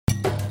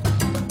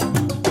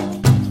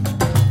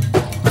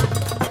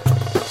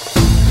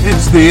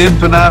the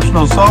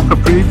International Soccer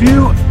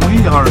Preview.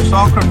 We are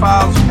Soccer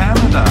Files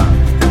Canada.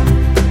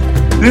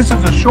 This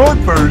is a short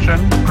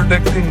version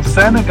predicting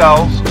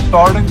Senegal's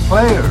starting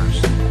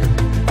players.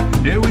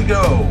 Here we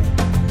go.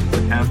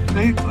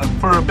 Candidate. And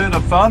for a bit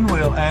of fun,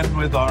 we'll end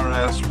with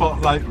our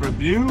spotlight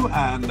review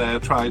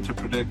and try to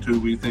predict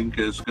who we think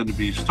is going to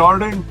be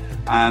starting.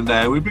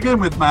 And we begin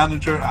with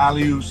manager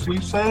Aliou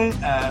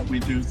Cisse. We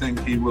do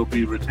think he will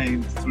be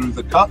retained through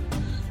the cup.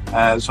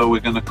 So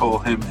we're going to call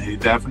him a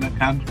definite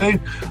candidate.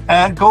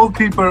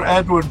 Goalkeeper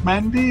Edouard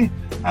Mendy.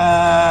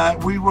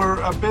 We were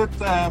a bit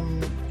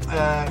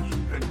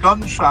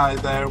gun shy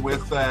there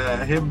with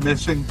him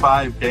missing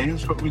 5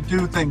 games, but we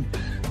do think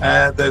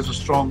there's a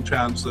strong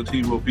chance that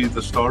he will be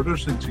the starter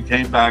since he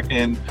came back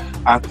in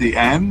at the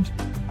end.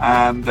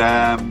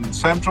 And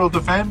central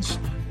defence,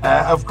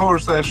 of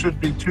course, there should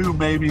be 2,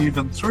 maybe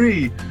even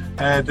 3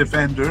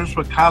 defenders,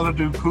 but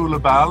Kalidou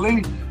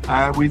Koulibaly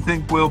we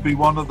think will be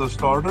one of the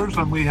starters,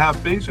 and we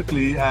have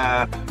basically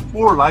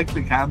 4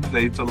 likely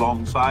candidates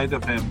alongside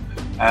of him,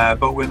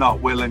 but we're not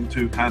willing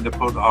to kind of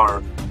put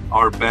our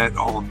bet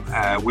on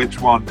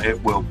which one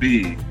it will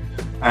be.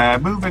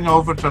 Moving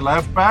over to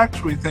left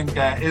backs, we think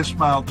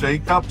Ismail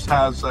Jacobs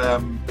has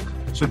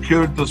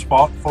secured the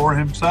spot for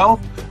himself.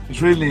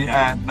 There's really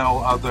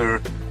no other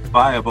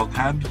viable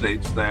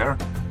candidates there.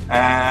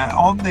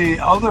 On the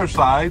other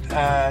side,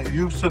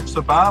 Youssouf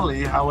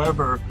Sabaly,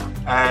 however,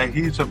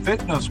 he's a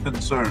fitness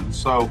concern.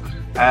 So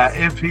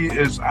if he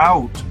is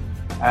out,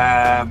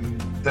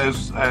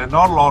 there's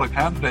not a lot of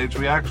candidates.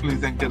 We actually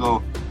think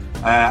it'll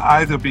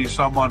either be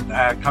someone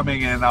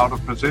coming in out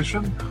of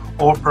position,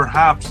 or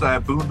perhaps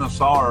Bouna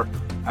Sarr,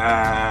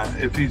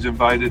 if he's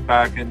invited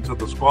back into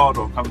the squad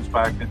or comes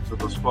back into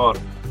the squad,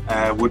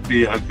 would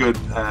be a good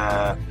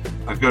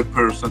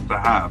person to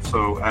have.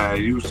 So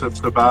Youssouf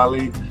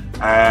Sabaly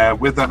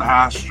with an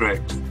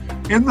asterisk.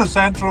 In the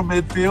central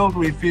midfield,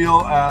 we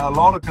feel a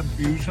lot of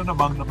confusion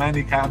among the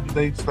many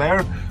candidates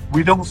there.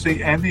 We don't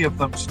see any of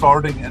them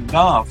starting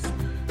enough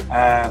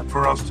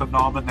for us to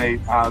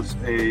nominate as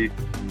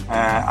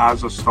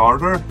a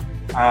starter.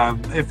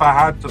 If I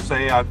had to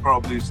say, I'd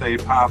probably say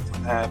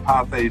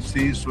Pathé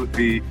Ciss would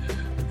be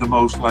the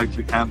most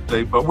likely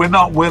candidate, but we're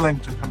not willing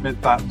to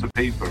commit that to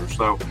paper,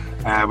 so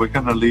we're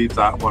going to leave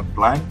that one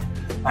blank.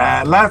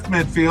 Left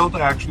midfield,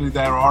 actually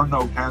there are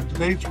no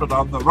candidates, but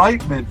on the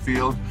right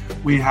midfield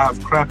we have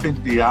Crépin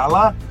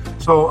Diala,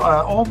 so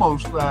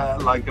almost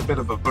like a bit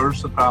of a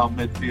versatile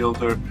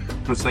midfielder,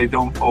 because they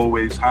don't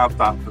always have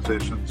that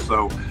position,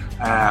 so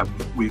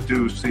we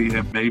do see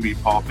him maybe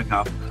popping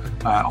up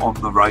on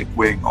the right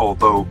wing,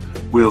 although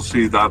we'll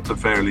see that's a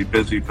fairly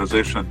busy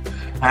position.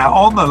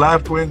 On the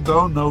left wing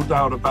though, no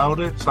doubt about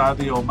it,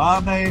 Sadio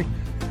Mane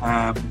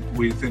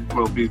we think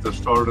will be the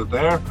starter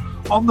there.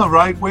 On the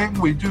right wing,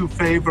 we do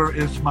favour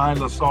Ismail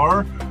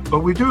Sarr,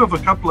 but we do have a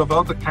couple of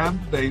other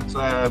candidates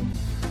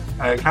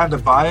kind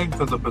of vying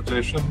for the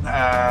position.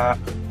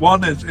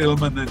 One is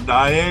Iliman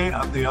Ndiaye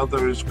and the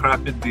other is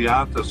Crépin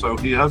Diata, so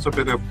he has a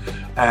bit of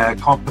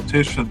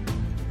competition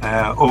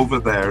over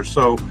there.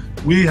 So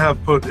we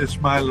have put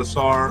Ismail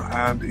Sarr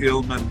and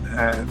Iliman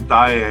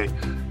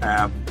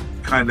Ndiaye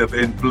kind of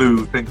in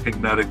blue,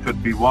 thinking that it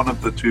could be one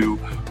of the two,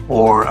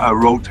 or a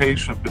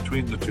rotation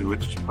between the two,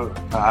 which is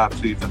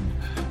perhaps even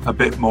a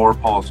bit more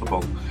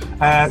possible.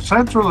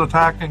 Central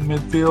attacking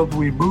midfield,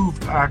 we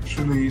moved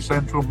actually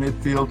central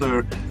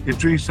midfielder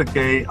Idrissa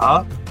Gueye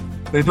up.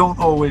 They don't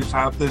always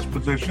have this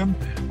position.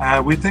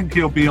 We think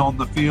he'll be on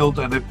the field,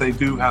 and if they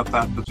do have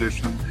that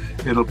position,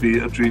 it'll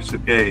be Idrissa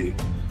Gueye.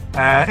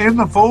 In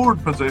the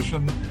forward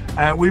position,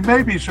 we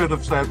maybe should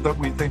have said that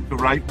we think the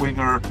right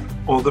winger,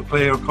 or the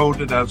player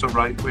coded as a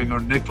right winger,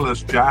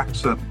 Nicholas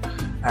Jackson,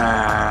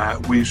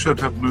 we should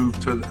have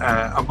moved to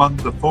among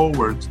the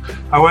forwards.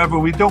 However,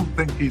 we don't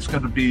think he's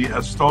going to be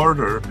a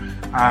starter,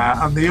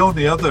 and the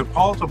only other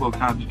possible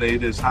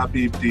candidate is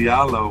Habib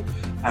Diallo,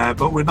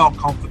 but we're not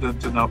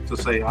confident enough to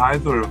say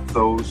either of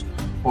those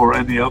or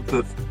any of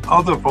the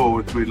other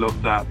forwards we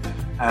looked at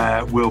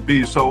will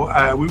be.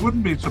 So we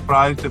wouldn't be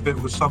surprised if it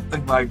was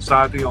something like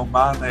Sadio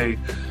Mane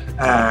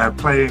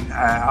playing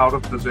out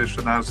of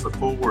position as the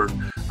forward,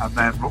 and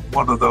then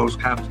one of those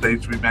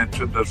candidates we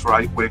mentioned as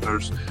right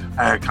wingers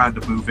kind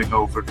of moving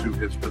over to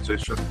his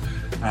position,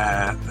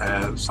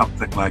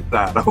 something like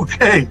that.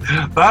 Okay,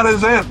 that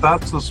is it.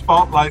 That's the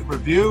Spotlight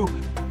Review.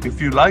 If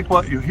you like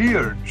what you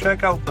hear,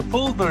 check out the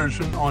full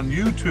version on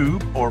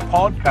YouTube or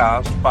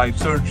podcast by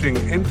searching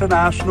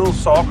International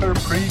Soccer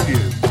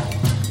Preview.